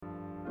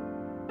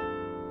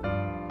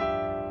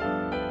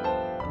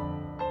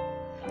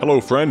Hello,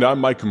 friend.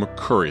 I'm Micah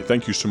McCurry.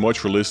 Thank you so much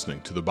for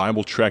listening to the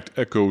Bible Tract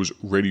Echoes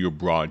radio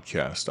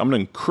broadcast. I'm going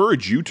to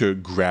encourage you to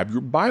grab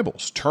your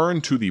Bibles. Turn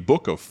to the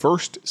book of 1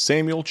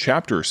 Samuel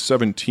chapter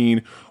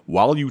 17.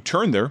 While you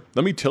turn there,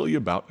 let me tell you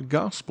about a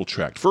gospel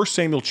tract. 1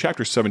 Samuel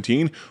chapter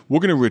 17, we're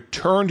going to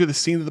return to the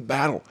scene of the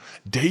battle,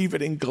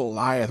 David and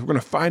Goliath. We're going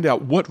to find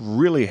out what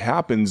really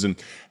happens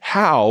and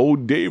how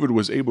David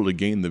was able to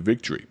gain the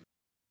victory.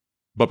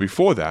 But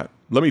before that,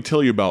 let me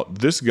tell you about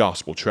this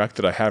gospel tract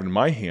that I have in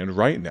my hand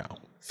right now.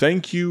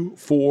 Thank you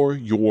for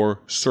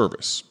your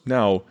service.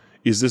 Now,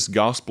 is this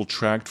gospel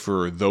tract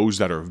for those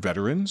that are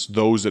veterans,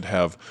 those that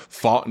have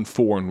fought in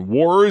foreign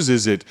wars?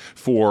 Is it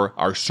for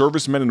our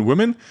servicemen and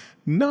women?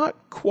 Not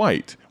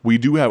quite. We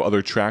do have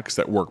other tracts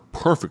that work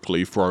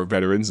perfectly for our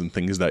veterans and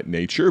things of that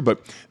nature,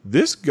 but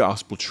this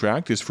gospel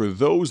tract is for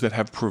those that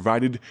have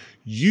provided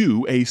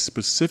you a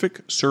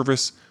specific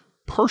service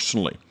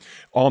personally.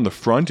 On the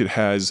front, it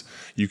has,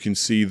 you can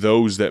see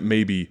those that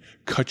maybe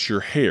cut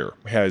your hair.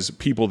 It has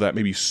people that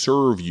maybe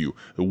serve you,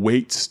 the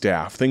wait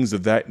staff, things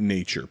of that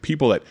nature.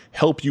 People that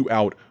help you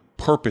out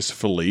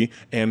purposefully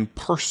and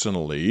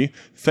personally.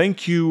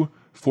 Thank you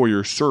for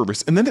your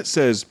service. And then it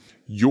says,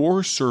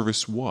 your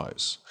service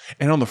was.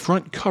 And on the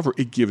front cover,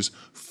 it gives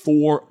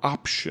 4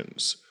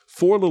 options,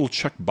 4 little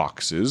check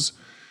boxes.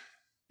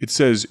 It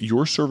says,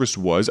 your service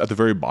was. At the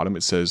very bottom,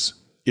 it says,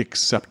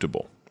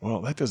 acceptable.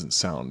 Well, that doesn't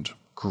sound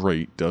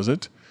great, does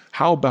it?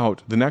 How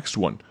about the next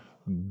one?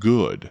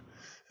 Good.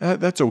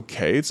 That's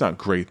okay. It's not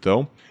great,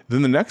 though.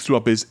 Then the next one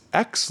up is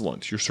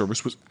excellent. Your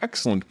service was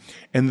excellent.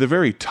 And the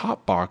very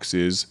top box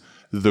is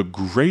the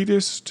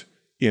greatest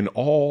in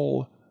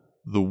all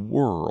the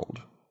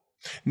world.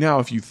 Now,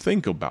 if you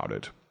think about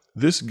it,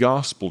 this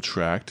gospel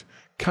tract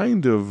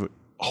kind of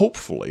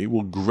hopefully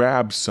will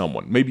grab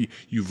someone. Maybe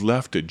you've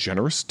left a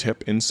generous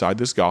tip inside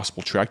this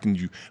gospel tract and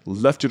you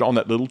left it on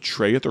that little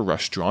tray at the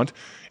restaurant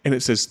and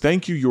it says,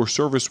 thank you, your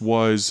service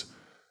was,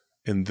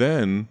 and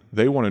then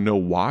they want to know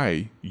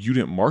why you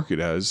didn't mark it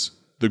as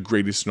the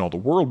greatest in all the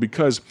world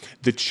because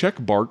the check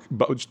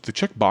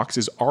box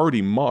is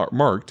already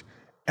marked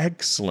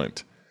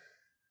excellent.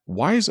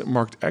 Why is it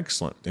marked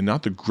excellent and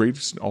not the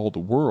greatest in all the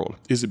world?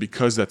 Is it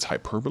because that's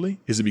hyperbole?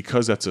 Is it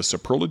because that's a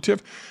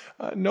superlative?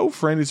 No,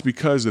 friend, it's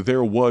because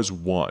there was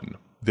one.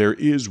 There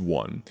is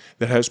one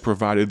that has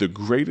provided the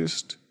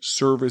greatest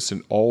service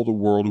in all the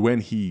world when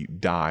he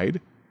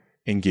died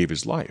and gave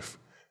his life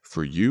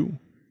for you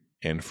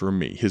and for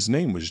me. His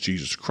name was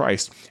Jesus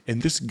Christ,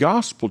 and this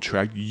gospel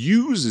tract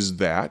uses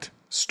that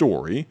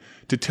story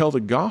to tell the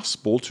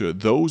gospel to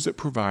those that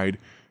provide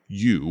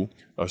you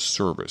a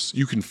service.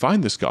 You can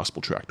find this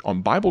gospel tract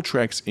on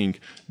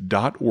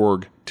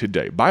BibleTractsInc.org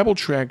today.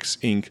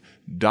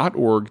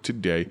 BibleTractsInc.org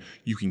today.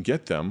 You can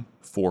get them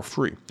for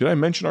free. Did I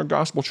mention our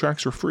gospel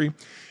tracts are free?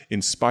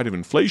 In spite of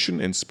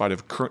inflation, in spite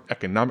of current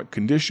economic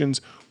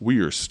conditions, we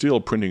are still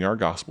printing our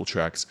gospel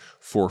tracts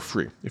for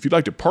free. If you'd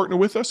like to partner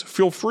with us,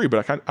 feel free,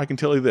 but I can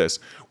tell you this.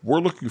 We're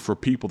looking for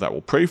people that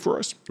will pray for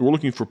us. We're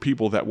looking for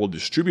people that will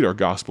distribute our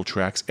gospel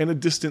tracts, and a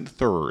distant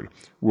third,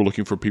 we're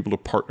looking for people to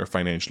partner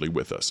financially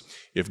with us.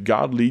 If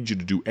God leads you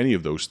to do any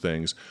of those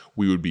things,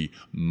 we would be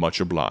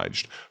much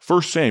obliged.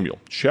 1 Samuel,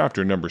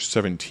 chapter number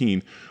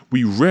 17,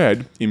 we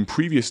read in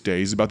previous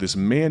days about this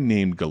man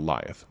named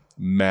Goliath.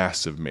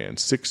 Massive man,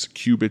 6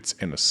 cubits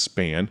and a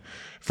span.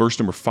 Verse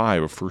number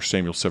 5 of 1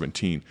 Samuel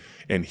 17.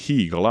 And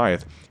he,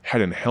 Goliath,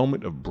 had an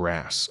helmet of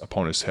brass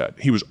upon his head.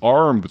 He was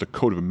armed with a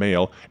coat of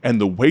mail, and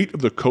the weight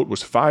of the coat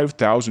was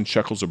 5,000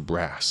 shekels of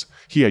brass.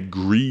 He had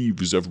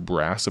greaves of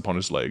brass upon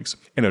his legs,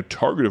 and a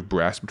target of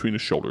brass between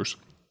his shoulders.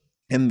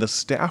 And the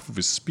staff of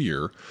his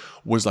spear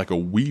was like a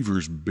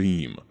weaver's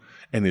beam.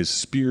 And his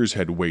spears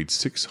had weighed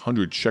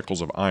 600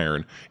 shekels of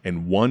iron,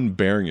 and one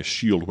bearing a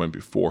shield went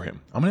before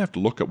him. I'm going to have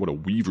to look at what a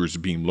weaver's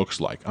beam looks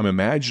like. I'm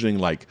imagining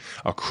like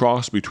a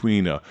cross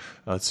between a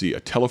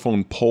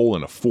telephone pole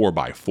and a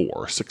 4x4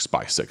 or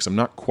 6x6. I'm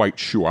not quite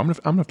sure. I'm going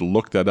to have to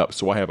look that up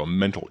so I have a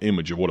mental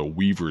image of what a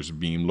weaver's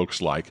beam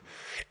looks like.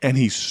 And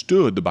he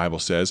stood, the Bible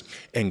says,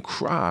 and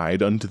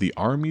cried unto the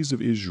armies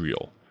of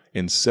Israel,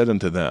 and said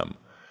unto them.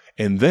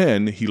 And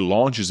then he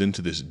launches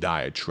into this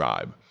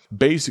diatribe,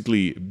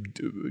 basically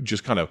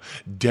just kind of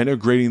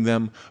denigrating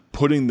them,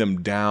 putting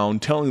them down,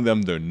 telling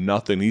them they're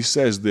nothing. He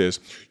says this,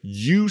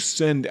 you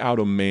send out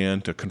a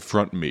man to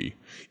confront me.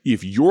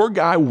 If your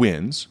guy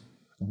wins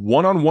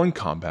one-on-one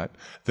combat,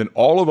 then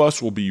all of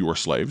us will be your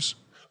slaves.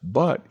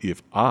 But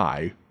if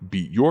I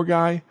beat your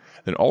guy,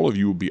 then all of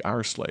you will be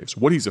our slaves.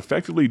 What he's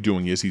effectively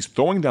doing is he's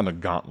throwing down a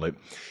gauntlet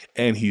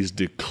and he's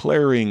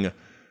declaring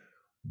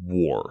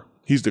war.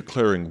 He's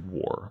declaring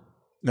war.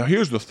 Now,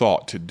 here's the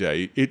thought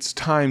today. It's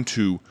time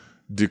to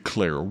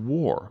declare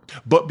war.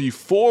 But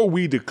before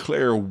we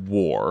declare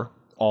war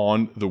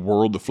on the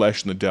world, the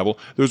flesh, and the devil,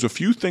 there's a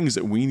few things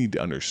that we need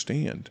to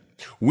understand.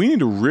 We need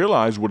to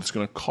realize what it's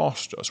going to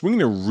cost us. We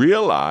need to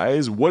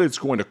realize what it's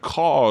going to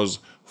cause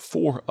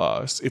for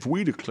us if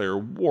we declare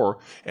war.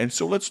 And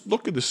so let's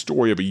look at the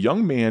story of a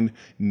young man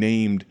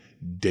named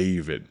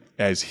David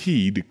as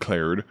he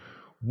declared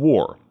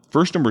war.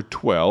 Verse number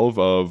 12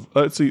 of,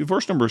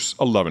 verse number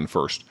 11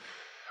 first.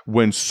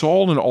 When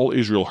Saul and all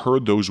Israel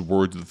heard those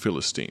words of the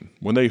Philistine,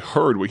 when they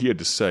heard what he had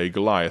to say,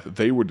 Goliath,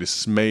 they were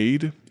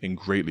dismayed and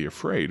greatly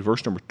afraid.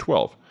 Verse number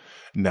 12.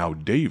 Now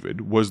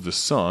David was the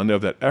son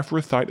of that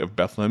Ephrathite of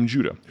Bethlehem,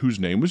 Judah, whose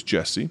name was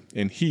Jesse,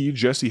 and he,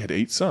 Jesse, had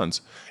 8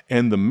 sons.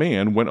 And the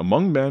man went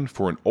among men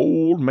for an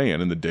old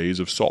man in the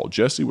days of Saul.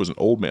 Jesse was an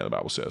old man, the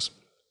Bible says.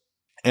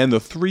 And the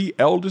 3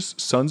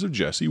 eldest sons of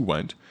Jesse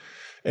went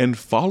and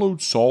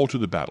followed Saul to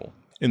the battle.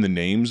 And the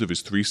names of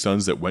his 3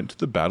 sons that went to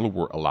the battle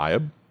were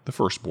Eliab, the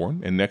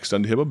firstborn, and next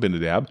unto him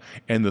Abinadab,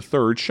 and the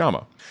third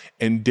Shammah.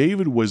 And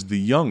David was the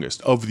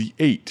youngest of the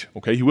 8.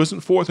 Okay, he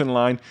wasn't fourth in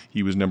line,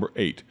 he was number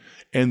 8.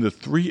 And the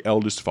 3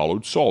 eldest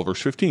followed Saul.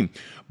 Verse 15.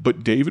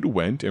 But David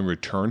went and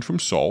returned from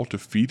Saul to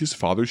feed his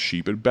father's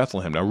sheep at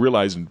Bethlehem. Now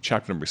realize in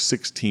chapter number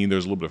 16,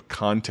 there's a little bit of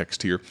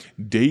context here.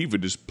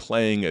 David is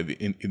playing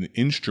an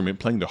instrument,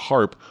 playing the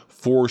harp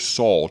for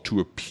Saul to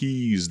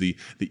appease the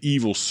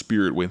evil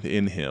spirit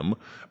within him.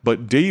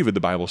 But David, the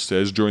Bible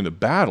says, during the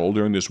battle,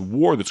 during this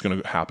war that's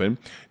going to happen,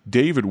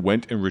 David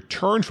went and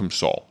returned from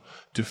Saul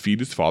to feed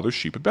his father's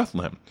sheep at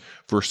Bethlehem.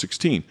 Verse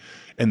 16,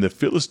 and the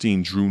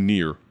Philistine drew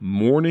near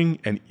morning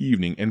and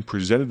evening and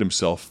presented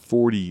himself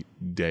 40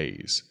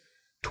 days.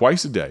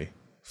 Twice a day,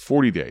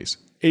 40 days,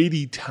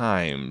 80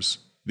 times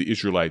the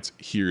Israelites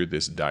hear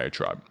this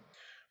diatribe.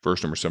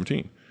 Verse number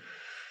 17,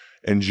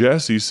 and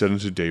Jesse said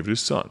unto David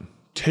his son,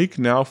 take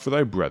now for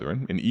thy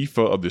brethren an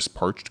ephah of this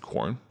parched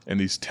corn, and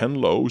these 10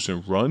 loaves,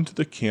 and run to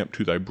the camp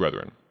to thy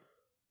brethren.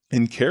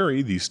 And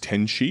carry these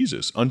 10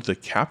 cheeses unto the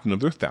captain of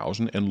their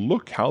 1,000, and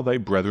look how thy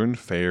brethren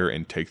fare,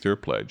 and take their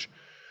pledge.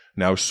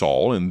 Now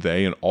Saul and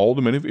they and all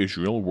the men of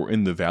Israel were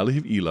in the valley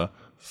of Elah,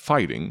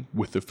 fighting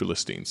with the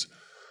Philistines.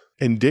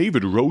 And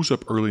David rose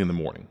up early in the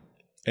morning,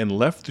 and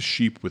left the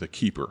sheep with a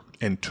keeper,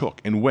 and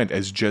took, and went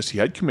as Jesse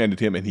had commanded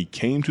him, and he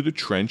came to the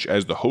trench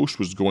as the host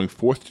was going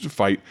forth to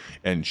fight,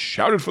 and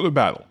shouted for the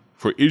battle.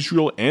 For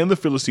Israel and the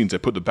Philistines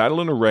had put the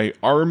battle in array,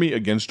 army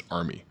against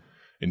army.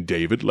 And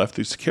David left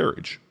his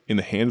carriage in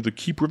the hand of the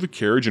keeper of the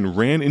carriage, and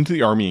ran into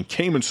the army, and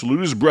came and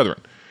saluted his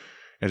brethren.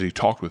 As he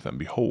talked with them,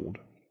 behold,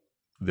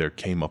 there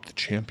came up the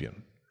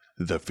champion,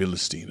 the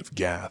Philistine of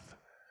Gath,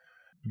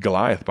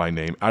 Goliath by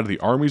name, out of the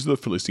armies of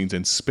the Philistines,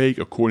 and spake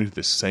according to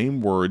the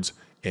same words,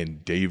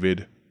 and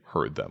David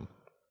heard them.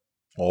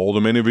 All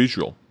the men of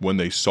Israel, when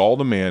they saw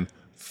the man,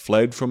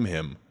 fled from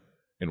him,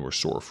 and were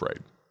sore afraid.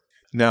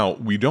 Now,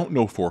 we don't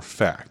know for a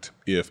fact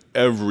if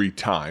every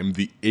time,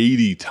 the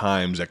 80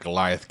 times that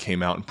Goliath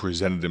came out and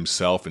presented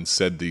himself and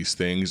said these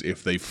things,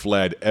 if they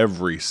fled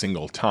every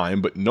single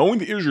time, but knowing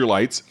the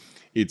Israelites,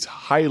 it's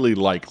highly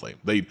likely.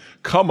 They'd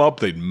come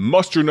up, they'd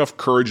muster enough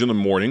courage in the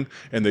morning,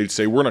 and they'd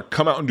say, we're going to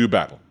come out and do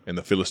battle. And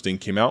the Philistine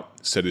came out,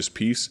 said his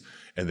piece,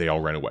 and they all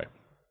ran away.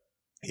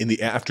 In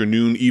the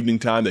afternoon, evening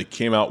time, they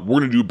came out, we're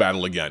going to do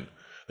battle again.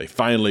 They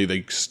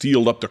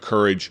steeled up the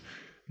courage.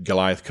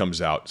 Goliath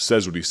comes out,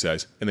 says what he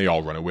says, and they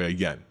all run away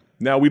again.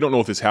 Now, we don't know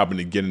if this happened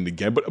again and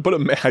again, but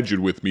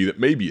imagine with me that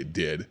maybe it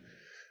did.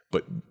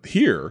 But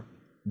here,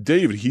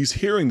 David, he's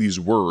hearing these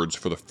words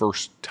for the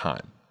first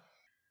time.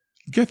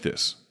 Get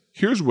this.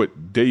 Here's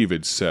what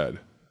David said.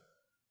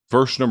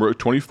 Verse number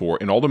 24,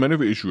 and all the men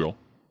of Israel,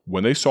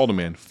 when they saw the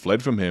man,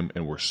 fled from him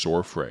and were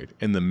sore afraid.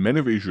 And the men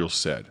of Israel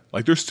said,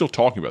 like they're still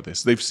talking about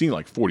this, they've seen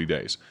like 40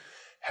 days.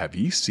 Have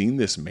ye seen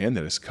this man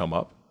that has come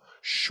up?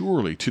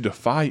 Surely to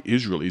defy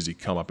Israel is he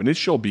come up. And it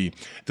shall be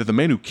that the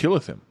man who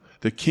killeth him,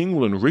 the king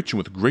will enrich him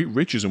with great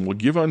riches, and will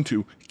give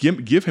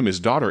him his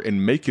daughter,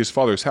 and make his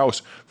father's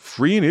house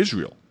free in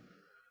Israel.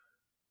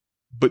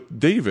 But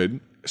David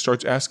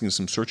starts asking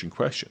some searching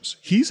questions.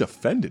 He's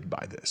offended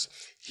by this.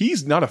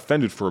 He's not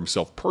offended for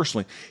himself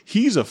personally.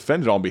 He's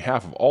offended on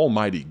behalf of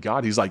Almighty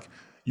God. He's like,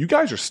 you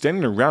guys are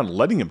standing around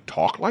letting him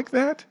talk like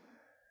that?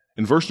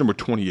 In verse number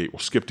 28, we'll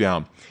skip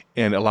down.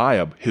 And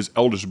Eliab, his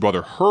eldest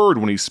brother, heard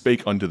when he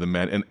spake unto the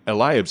men, and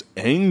Eliab's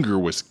anger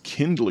was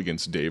kindled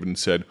against David, and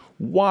said,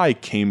 why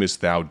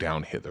camest thou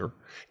down hither?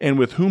 And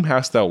with whom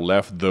hast thou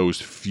left those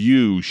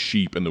few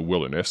sheep in the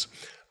wilderness?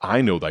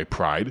 I know thy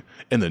pride,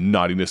 and the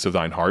naughtiness of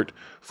thine heart,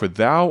 for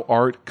thou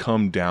art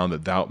come down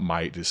that thou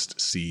mightest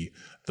see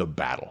the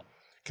battle.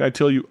 Can I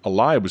tell you,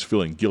 Eliab was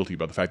feeling guilty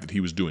about the fact that he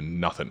was doing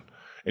nothing.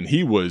 And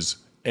he was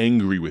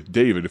angry with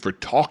David for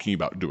talking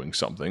about doing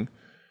something.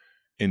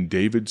 And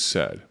David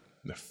said,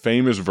 the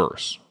famous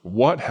verse,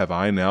 what have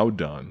I now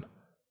done?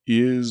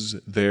 Is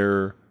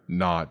there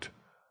not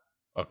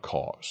a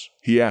cause?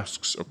 He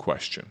asks a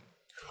question.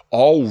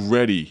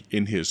 Already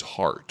in his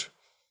heart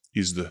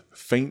is the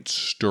faint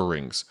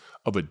stirrings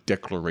of a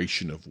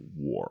declaration of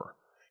war.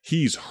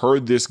 He's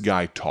heard this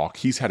guy talk.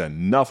 He's had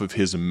enough of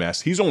his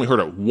mess. He's only heard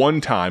it one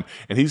time,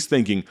 and he's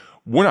thinking,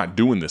 we're not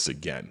doing this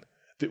again.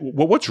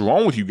 What's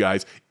wrong with you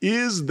guys?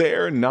 Is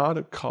there not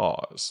a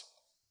cause?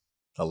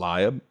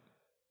 Eliab,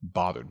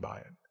 bothered by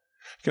it.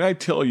 Can I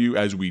tell you,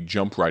 as we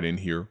jump right in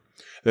here,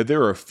 that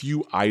there are a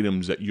few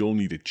items that you'll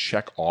need to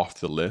check off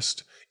the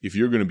list if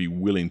you're going to be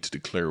willing to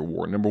declare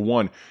war. Number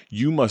one,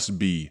 you must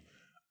be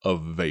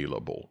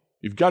available.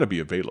 You've got to be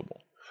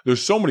available.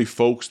 There's so many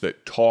folks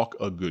that talk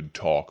a good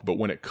talk, but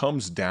when it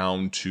comes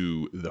down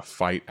to the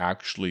fight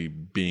actually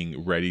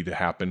being ready to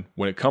happen,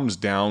 when it comes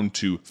down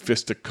to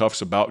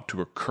fisticuffs about to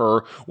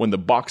occur, when the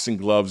boxing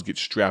gloves get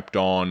strapped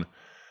on,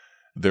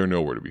 they're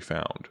nowhere to be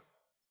found.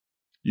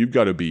 You've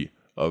got to be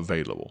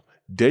available.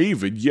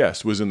 David,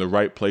 yes, was in the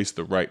right place at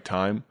the right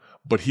time,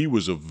 but he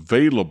was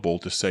available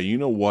to say, you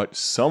know what,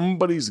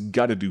 somebody's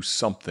got to do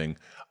something.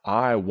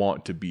 I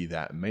want to be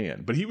that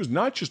man. But he was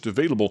not just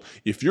available.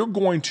 If you're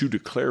going to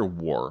declare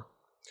war,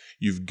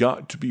 you've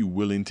got to be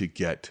willing to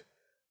get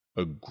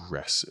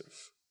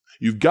aggressive.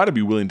 You've got to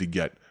be willing to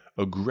get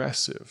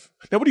aggressive.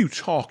 Now, what are you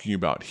talking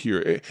about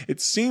here?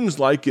 It seems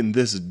like in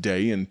this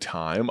day and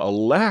time, a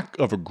lack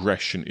of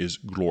aggression is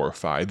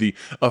glorified. The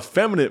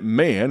effeminate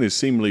man is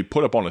seemingly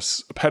put up on a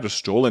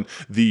pedestal, and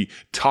the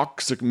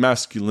toxic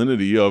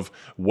masculinity of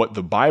what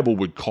the Bible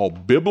would call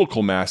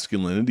biblical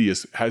masculinity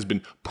has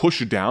been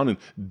pushed down and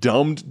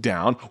dumbed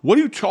down. What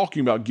are you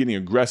talking about getting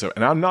aggressive?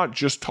 And I'm not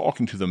just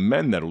talking to the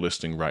men that are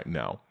listening right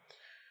now.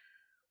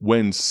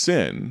 When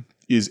sin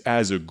is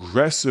as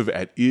aggressive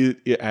as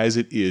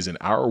it is in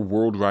our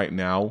world right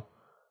now,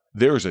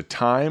 there is a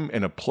time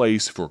and a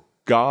place for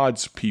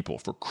God's people,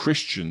 for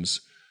Christians,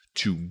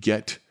 to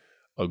get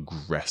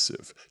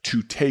aggressive,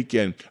 to take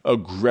an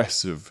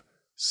aggressive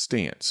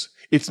stance.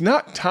 It's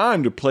not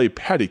time to play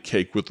patty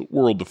cake with the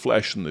world, the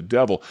flesh, and the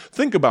devil.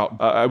 Think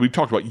about, we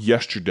talked about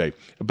yesterday,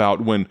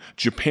 about when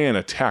Japan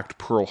attacked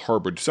Pearl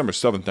Harbor, December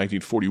 7th,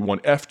 1941.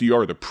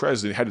 FDR, the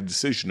president, had a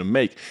decision to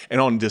make.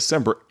 And on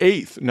December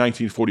 8th,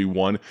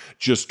 1941,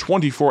 just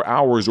 24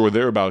 hours or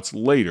thereabouts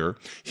later,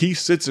 he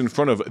sits in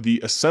front of the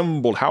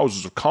assembled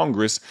houses of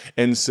Congress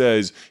and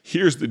says,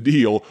 here's the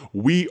deal,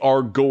 we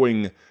are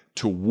going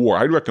to war.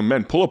 I'd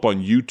recommend pull up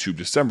on YouTube,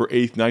 December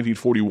 8th,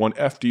 1941,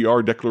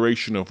 FDR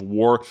declaration of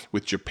war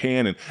with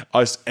Japan and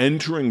us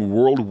entering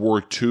World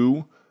War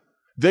II.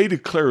 They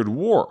declared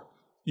war.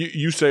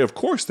 You say, of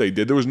course they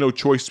did. There was no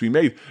choice to be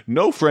made.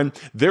 No, friend,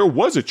 there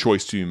was a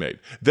choice to be made.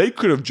 They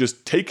could have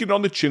just taken it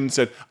on the chin and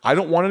said, I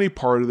don't want any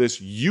part of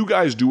this. You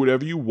guys do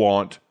whatever you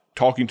want.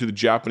 Talking to the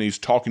Japanese,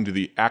 talking to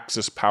the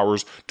Axis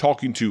powers,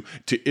 talking to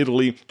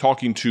Italy,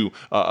 talking to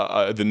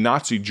the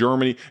Nazi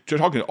Germany,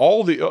 talking to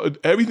all the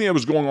everything that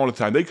was going on at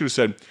the time. They could have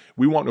said,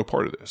 we want no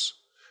part of this.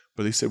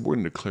 But they said, we're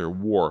going to declare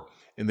war,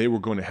 and they were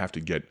going to have to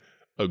get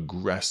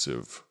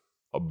aggressive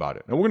about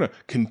it. Now, we're going to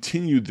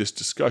continue this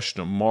discussion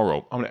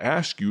tomorrow. I'm going to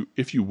ask you,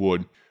 if you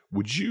would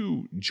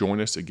you join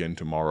us again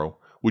tomorrow?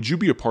 Would you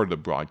be a part of the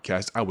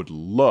broadcast? I would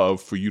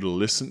love for you to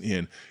listen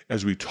in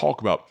as we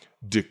talk about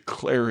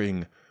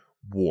declaring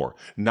war,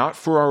 not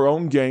for our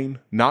own gain,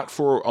 not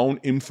for our own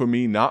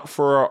infamy, not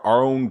for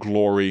our own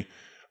glory,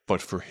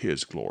 but for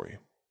His glory.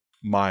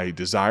 My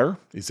desire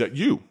is that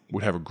you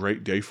would have a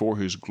great day for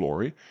His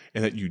glory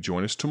and that you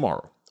join us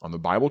tomorrow on the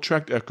Bible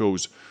Tract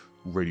Echoes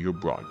radio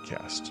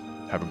broadcast.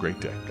 Have a great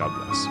day. God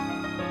bless.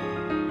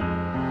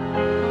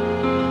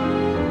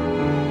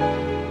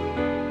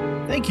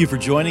 Thank you for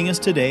joining us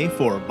today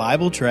for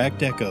Bible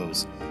Tract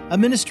Echoes, a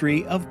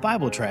ministry of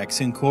Bible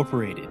Tracts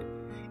Incorporated.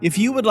 If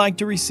you would like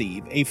to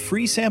receive a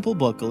free sample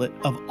booklet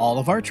of all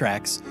of our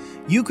tracts,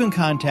 you can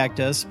contact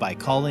us by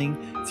calling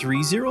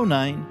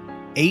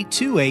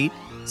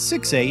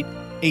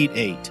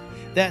 309-828-6888.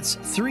 That's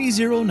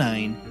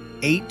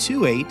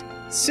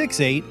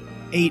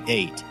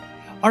 309-828-6888.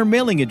 Our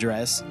mailing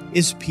address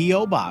is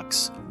P.O.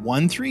 Box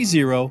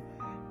 130,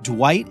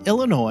 Dwight,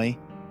 Illinois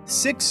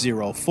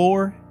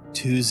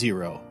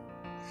 60420.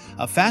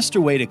 A faster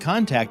way to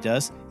contact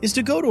us is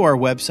to go to our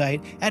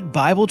website at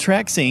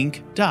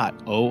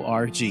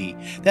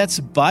BibleTractsInc.org. That's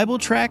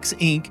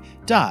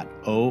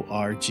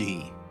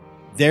BibleTractsInc.org.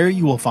 There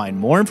you will find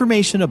more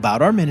information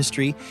about our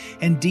ministry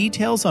and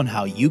details on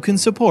how you can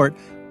support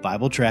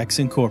Bible Tracts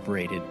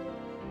Incorporated.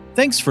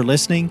 Thanks for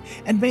listening,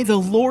 and may the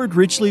Lord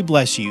richly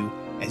bless you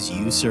as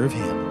you serve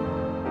Him.